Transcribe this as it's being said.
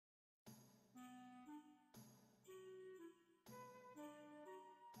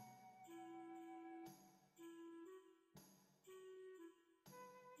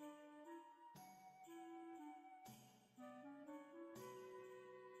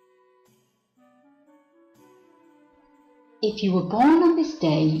If you were born on this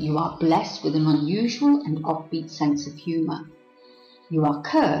day, you are blessed with an unusual and offbeat sense of humour. You are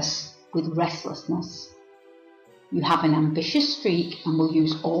cursed with restlessness. You have an ambitious streak and will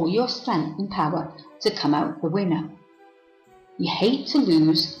use all your strength and power to come out the winner. You hate to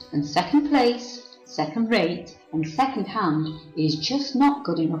lose, and second place, second rate and second hand is just not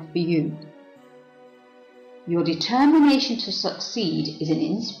good enough for you. Your determination to succeed is an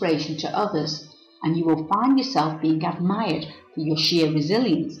inspiration to others, and you will find yourself being admired for your sheer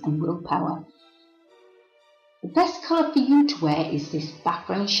resilience and willpower. The best colour for you to wear is this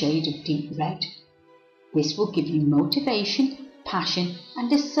background shade of deep red. This will give you motivation, passion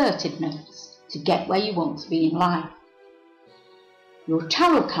and assertiveness to get where you want to be in life. Your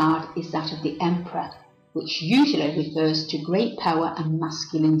tarot card is that of the Emperor, which usually refers to great power and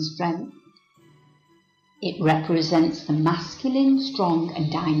masculine strength. It represents the masculine, strong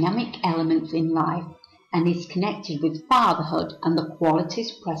and dynamic elements in life and is connected with fatherhood and the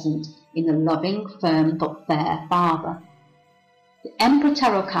qualities present in a loving, firm but fair father. The Emperor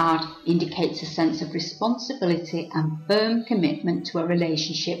Tarot card indicates a sense of responsibility and firm commitment to a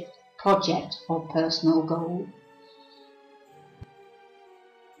relationship, project or personal goal.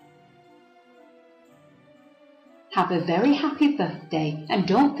 Have a very happy birthday and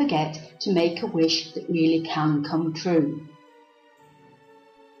don't forget to make a wish that really can come true.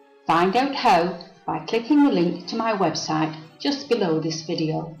 Find out how by clicking the link to my website just below this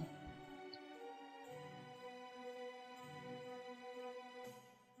video.